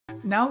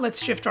Now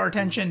let's shift our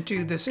attention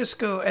to the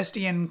Cisco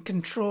SDN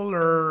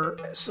controller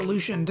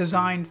solution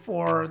designed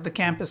for the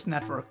campus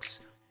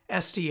networks,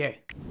 SDA.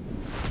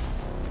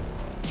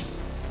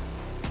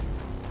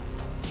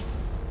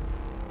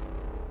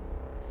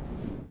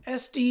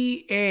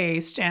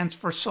 SDA stands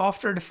for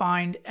Software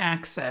Defined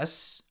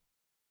Access.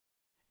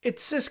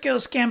 It's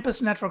Cisco's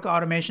campus network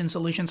automation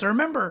solution. So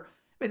remember,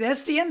 with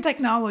SDN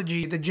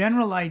technology, the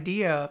general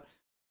idea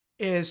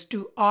is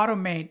to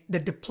automate the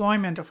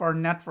deployment of our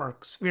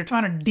networks. We're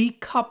trying to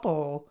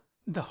decouple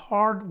the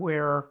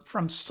hardware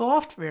from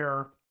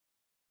software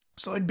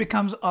so it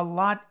becomes a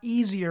lot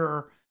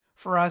easier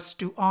for us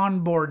to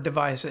onboard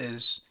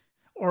devices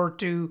or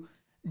to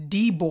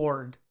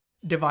deboard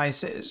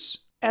devices.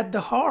 At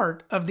the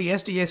heart of the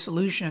SDA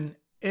solution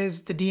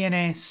is the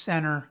DNA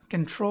Center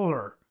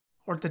controller,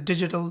 or the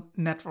digital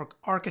network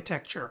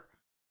architecture.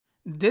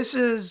 This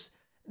is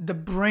the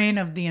brain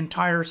of the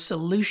entire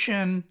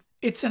solution.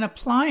 It's an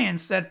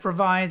appliance that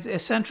provides a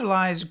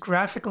centralized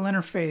graphical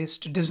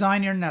interface to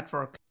design your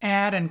network,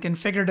 add and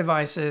configure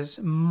devices,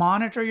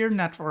 monitor your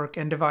network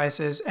and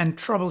devices, and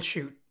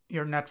troubleshoot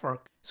your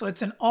network. So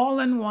it's an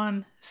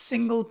all-in-one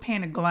single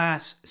pane of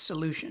glass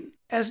solution.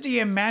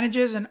 SDA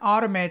manages and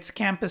automates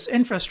campus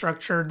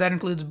infrastructure that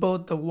includes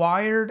both the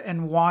wired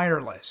and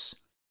wireless.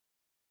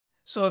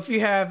 So if you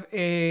have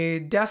a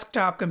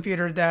desktop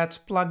computer that's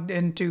plugged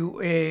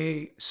into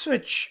a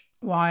switch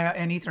via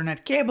an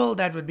Ethernet cable,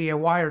 that would be a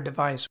wired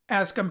device,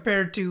 as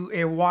compared to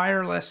a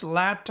wireless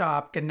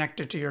laptop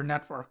connected to your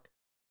network.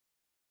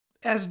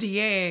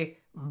 SDA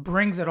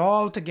brings it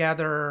all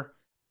together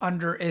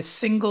under a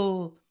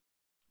single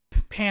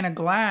pane of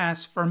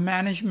glass for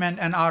management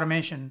and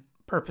automation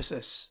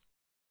purposes.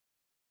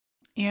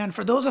 And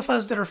for those of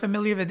us that are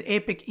familiar with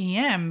APIC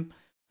EM,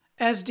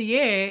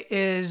 SDA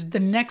is the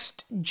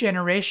next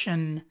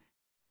generation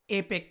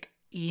APIC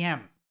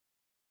EM.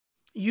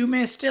 You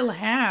may still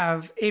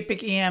have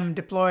APIC EM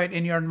deployed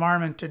in your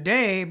environment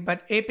today,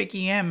 but APIC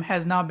EM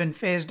has now been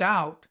phased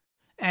out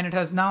and it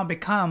has now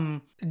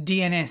become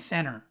DNA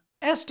Center.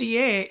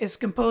 SDA is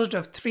composed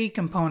of three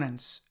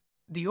components: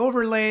 the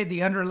overlay,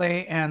 the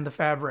underlay, and the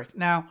fabric.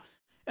 Now,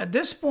 at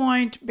this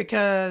point,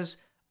 because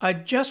I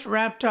just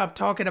wrapped up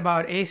talking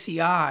about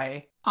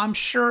ACI, I'm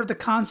sure the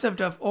concept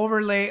of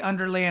overlay,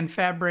 underlay, and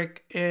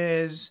fabric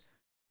is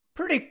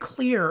pretty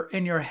clear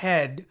in your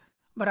head,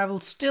 but I will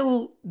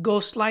still go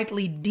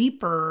slightly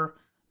deeper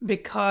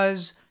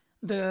because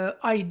the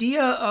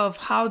idea of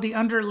how the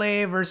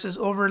underlay versus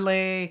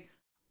overlay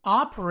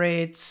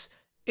operates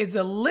is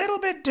a little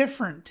bit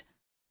different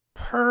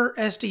per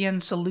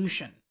SDN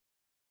solution.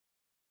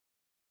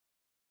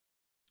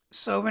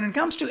 So when it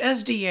comes to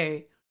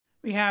SDA,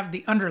 we have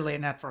the underlay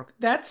network.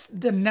 That's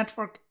the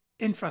network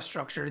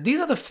infrastructure. These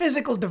are the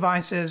physical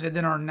devices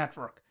within our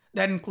network.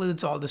 That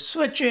includes all the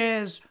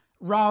switches,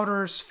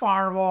 routers,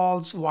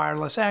 firewalls,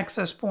 wireless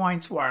access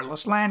points,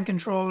 wireless LAN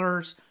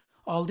controllers,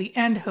 all the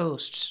end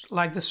hosts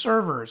like the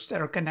servers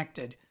that are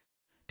connected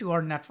to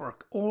our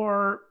network,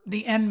 or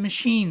the end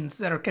machines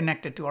that are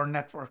connected to our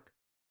network.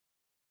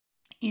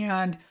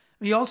 And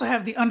we also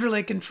have the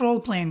underlay control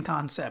plane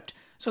concept.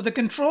 So the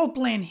control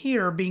plane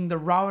here being the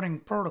routing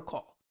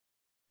protocol.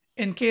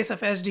 In case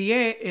of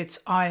SDA, it's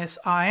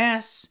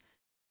ISIS,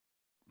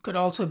 could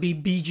also be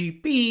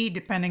BGP,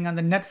 depending on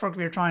the network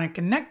we're trying to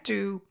connect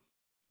to,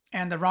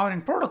 and the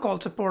routing protocol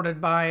supported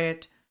by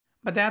it,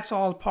 but that's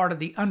all part of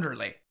the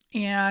underlay.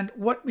 And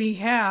what we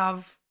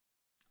have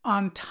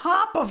on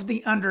top of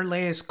the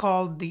underlay is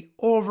called the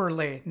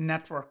overlay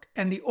network.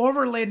 And the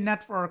overlay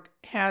network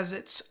has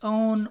its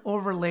own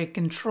overlay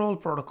control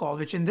protocol,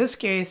 which in this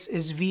case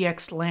is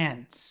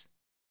VXLANs.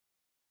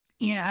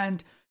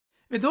 And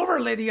with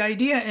overlay, the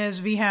idea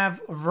is we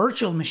have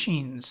virtual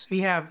machines,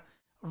 we have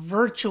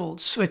virtual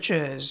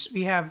switches,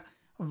 we have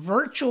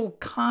virtual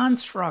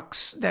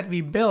constructs that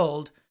we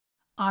build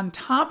on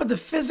top of the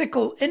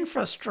physical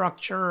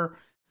infrastructure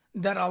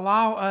that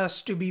allow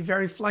us to be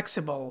very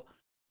flexible.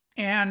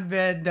 And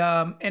with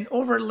an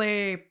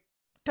overlay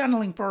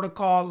tunneling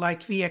protocol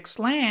like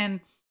VXLAN,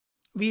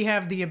 we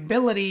have the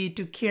ability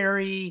to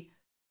carry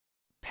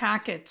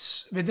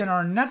packets within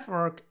our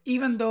network,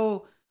 even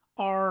though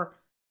our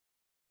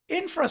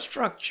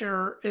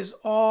infrastructure is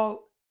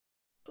all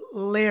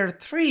layer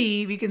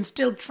 3, we can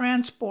still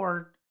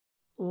transport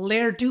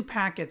layer 2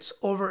 packets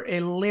over a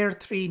layer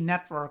 3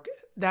 network.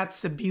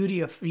 That's the beauty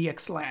of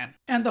VXLAN.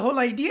 And the whole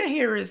idea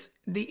here is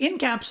the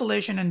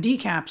encapsulation and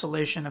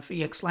decapsulation of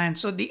VXLAN.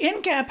 So the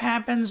encap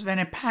happens when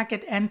a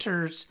packet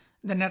enters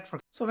the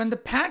network. So when the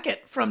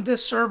packet from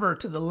this server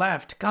to the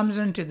left comes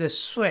into this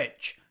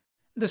switch,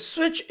 the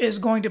switch is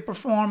going to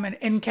perform an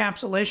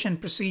encapsulation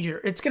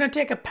procedure. It's going to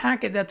take a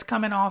packet that's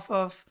coming off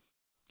of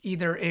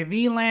either a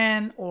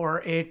VLAN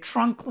or a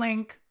trunk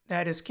link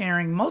that is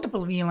carrying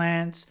multiple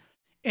VLANs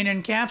and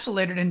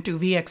encapsulate it into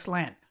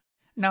VXLAN.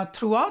 Now,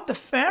 throughout the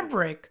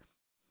fabric,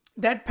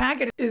 that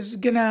packet is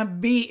going to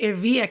be a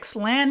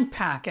VXLAN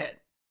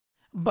packet.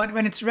 But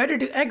when it's ready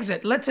to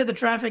exit, let's say the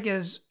traffic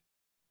is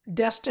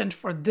destined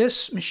for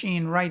this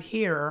machine right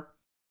here,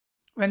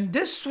 when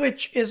this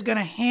switch is going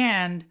to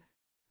hand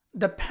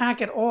the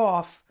packet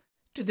off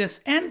to this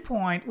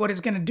endpoint, what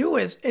it's going to do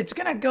is it's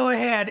going to go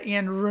ahead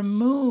and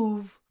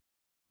remove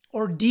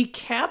or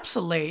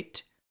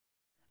decapsulate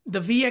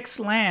the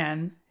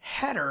VXLAN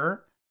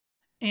header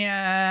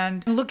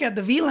and look at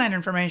the VLAN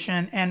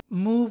information and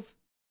move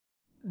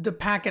the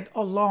packet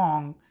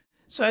along.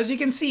 So as you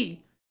can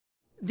see,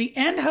 the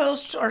end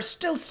hosts are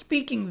still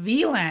speaking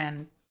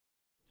VLAN,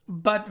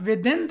 but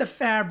within the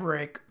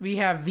fabric, we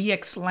have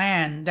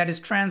VXLAN that is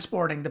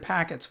transporting the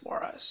packets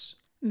for us.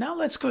 Now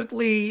let's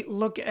quickly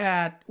look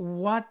at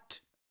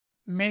what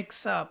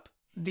makes up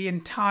the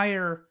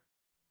entire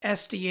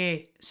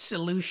SDA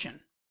solution.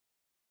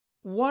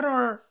 What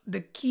are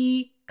the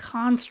key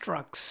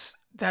constructs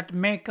that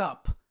make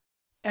up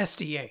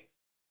SDA?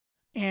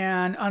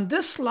 And on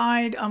this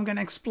slide, I'm going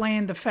to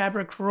explain the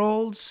fabric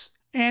roles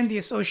and the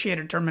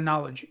associated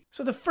terminology.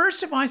 So the first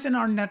device in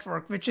our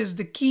network, which is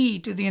the key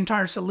to the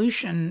entire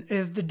solution,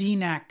 is the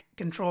DNA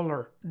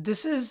controller.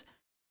 This is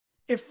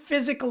a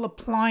physical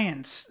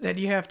appliance that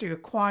you have to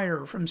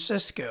acquire from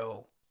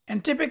Cisco.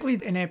 And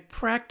typically in a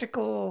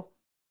practical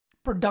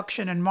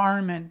production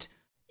environment,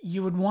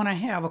 you would want to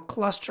have a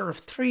cluster of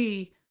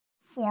 3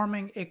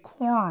 forming a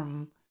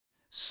quorum,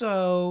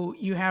 so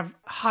you have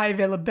high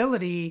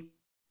availability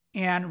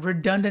and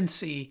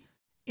redundancy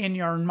in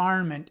your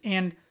environment.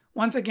 And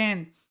once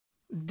again,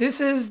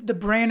 this is the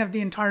brain of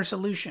the entire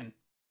solution.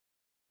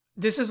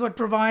 This is what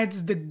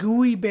provides the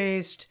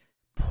GUI-based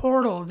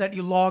portal that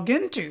you log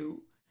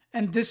into.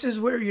 And this is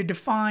where you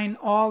define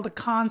all the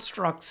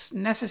constructs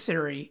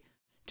necessary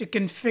to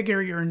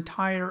configure your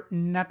entire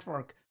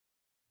network.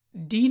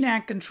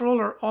 DNA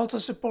controller also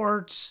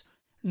supports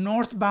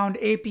northbound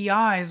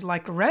APIs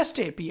like REST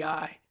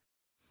API.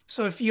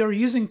 So if you're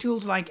using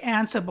tools like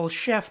Ansible,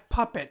 Chef,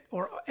 Puppet,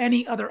 or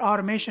any other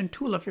automation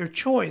tool of your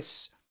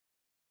choice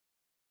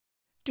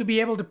to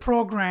be able to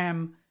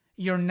program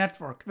your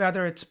network,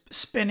 whether it's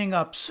spinning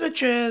up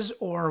switches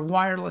or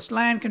wireless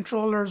LAN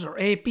controllers or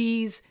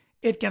APs,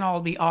 it can all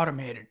be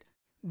automated.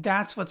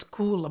 That's what's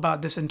cool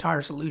about this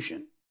entire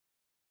solution.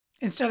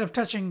 Instead of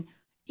touching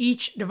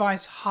each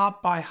device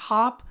hop by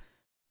hop,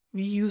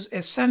 we use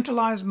a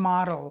centralized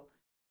model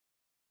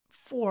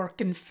for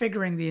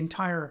configuring the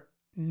entire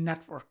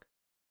network.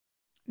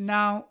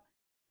 Now,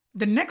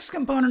 the next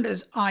component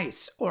is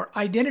ICE, or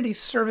Identity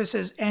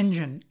Services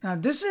Engine. Now,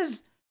 this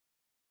is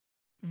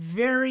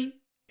very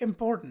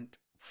important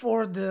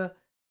for the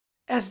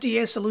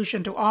SDA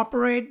solution to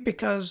operate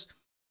because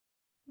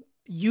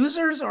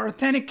users are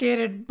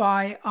authenticated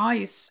by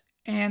ICE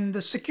and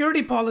the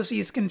security policy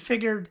is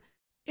configured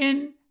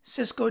in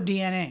Cisco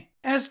DNA.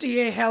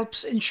 SDA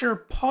helps ensure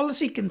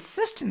policy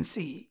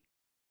consistency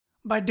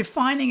by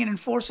defining and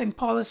enforcing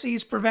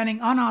policies preventing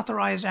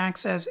unauthorized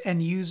access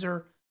and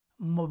user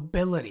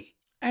mobility.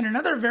 And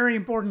another very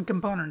important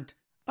component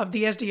of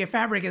the SDA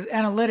fabric is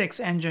analytics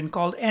engine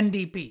called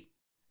NDP.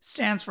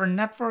 Stands for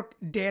Network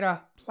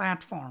Data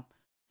Platform.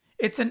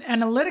 It's an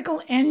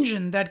analytical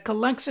engine that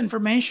collects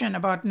information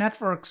about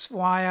networks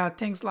via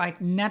things like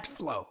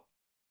NetFlow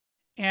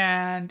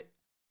and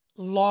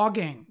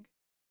logging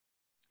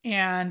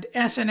and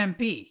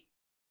SNMP.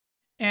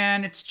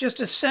 And it's just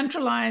a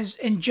centralized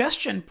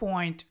ingestion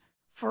point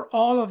for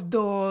all of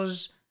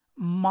those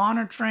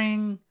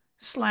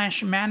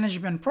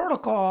monitoring/management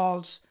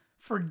protocols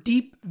for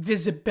deep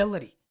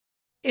visibility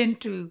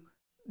into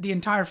the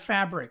entire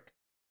fabric.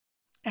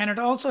 And it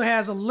also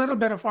has a little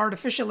bit of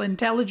artificial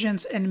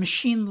intelligence and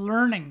machine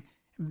learning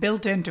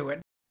built into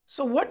it.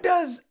 So what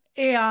does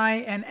AI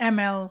and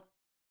ML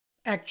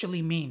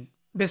actually mean,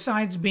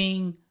 besides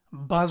being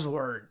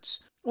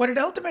buzzwords? What it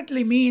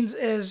ultimately means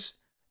is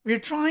we're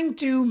trying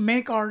to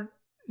make our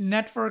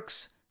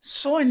networks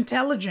so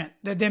intelligent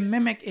that they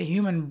mimic a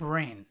human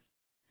brain.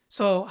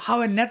 So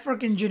how a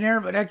network engineer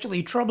would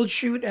actually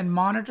troubleshoot and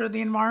monitor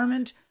the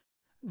environment,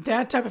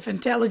 that type of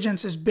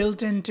intelligence is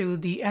built into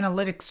the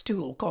analytics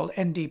tool called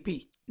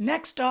NDP.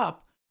 Next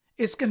up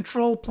is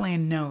control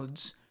plane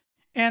nodes.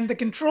 And the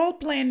control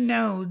plane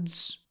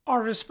nodes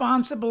are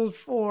responsible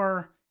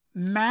for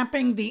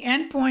mapping the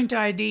endpoint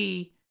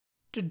ID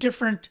to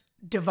different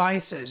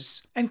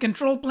devices. And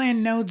control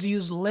plane nodes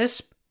use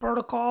Lisp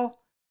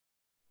protocol.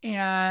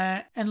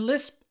 And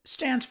Lisp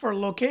stands for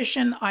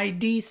Location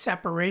ID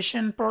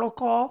Separation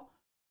Protocol.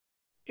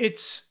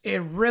 It's a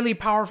really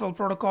powerful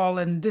protocol,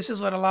 and this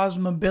is what allows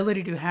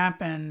mobility to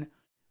happen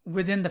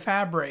within the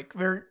fabric,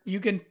 where you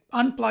can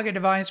unplug a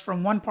device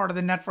from one part of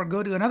the network,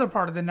 go to another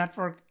part of the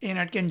network, and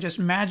it can just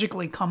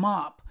magically come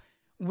up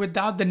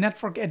without the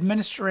network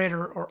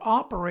administrator or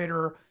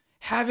operator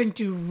having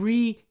to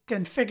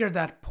reconfigure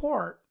that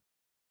port.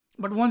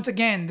 But once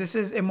again, this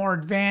is a more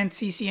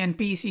advanced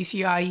CCNP,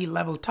 CCIE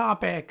level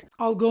topic.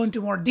 I'll go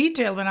into more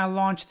detail when I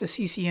launch the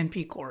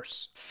CCNP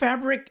course.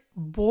 Fabric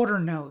border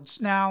nodes.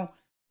 Now,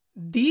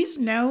 these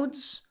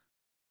nodes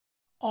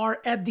are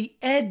at the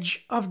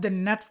edge of the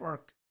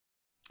network.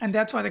 And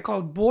that's why they're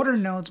called border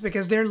nodes,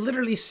 because they're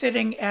literally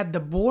sitting at the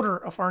border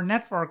of our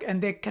network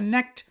and they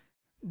connect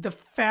the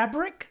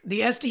fabric,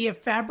 the SDA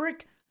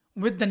fabric,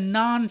 with the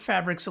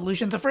non-fabric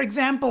solution. So for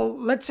example,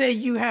 let's say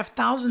you have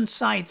 1,000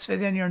 sites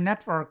within your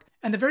network,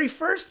 and the very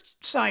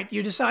first site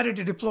you decided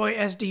to deploy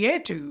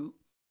SDA to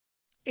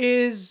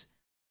is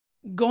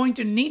going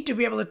to need to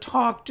be able to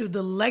talk to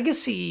the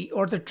legacy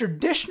or the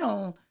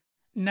traditional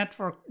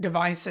network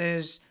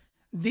devices.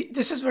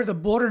 This is where the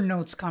border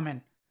nodes come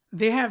in.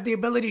 They have the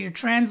ability to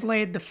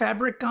translate the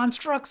fabric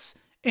constructs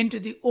into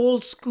the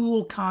old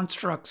school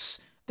constructs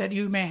that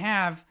you may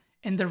have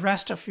in the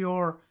rest of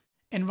your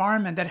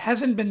environment that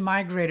hasn't been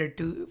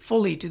migrated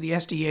fully to the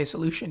SDA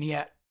solution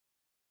yet.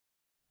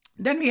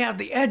 Then we have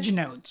the edge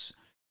nodes.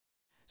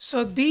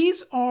 So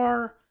these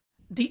are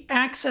the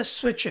access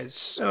switches.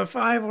 So if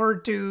I were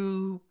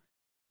to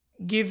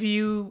give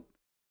you,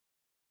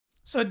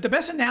 so the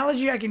best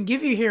analogy I can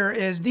give you here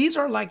is these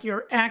are like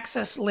your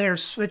access layer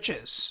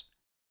switches.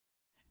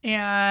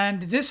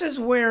 And this is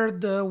where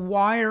the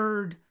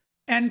wired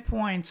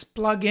endpoints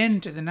plug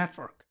into the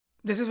network.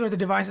 This is where the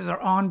devices are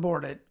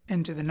onboarded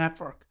into the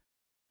network.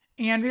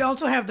 And we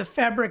also have the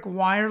fabric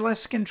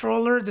wireless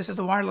controller. This is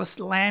the wireless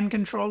LAN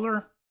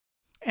controller.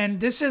 And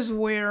this is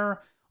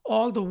where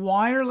all the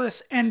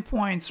wireless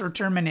endpoints are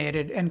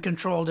terminated and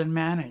controlled and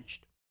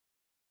managed.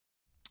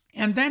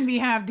 And then we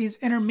have these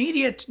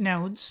intermediate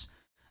nodes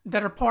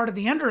that are part of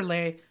the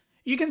underlay.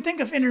 You can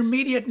think of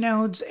intermediate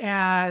nodes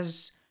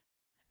as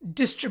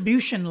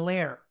distribution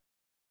layer.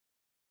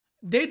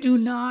 They do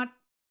not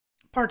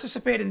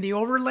participate in the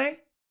overlay,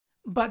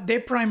 but they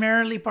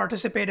primarily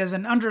participate as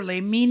an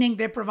underlay, meaning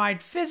they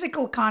provide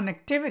physical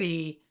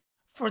connectivity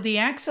for the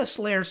access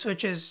layer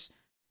switches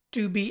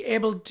to be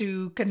able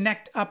to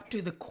connect up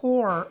to the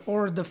core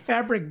or the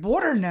fabric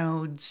border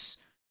nodes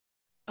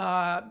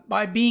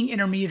by being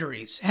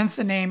intermediaries, hence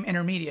the name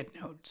intermediate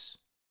nodes.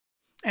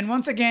 And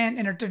once again,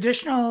 in a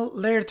traditional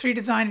layer 3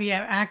 design, we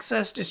have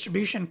access,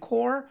 distribution,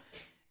 core.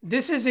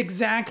 This is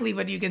exactly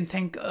what you can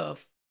think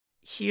of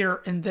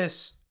here in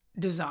this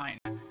design.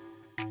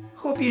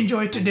 Hope you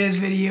enjoyed today's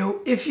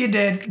video. If you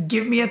did,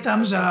 give me a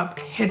thumbs up,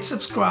 hit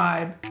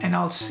subscribe, and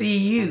I'll see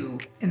you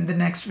in the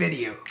next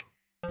video.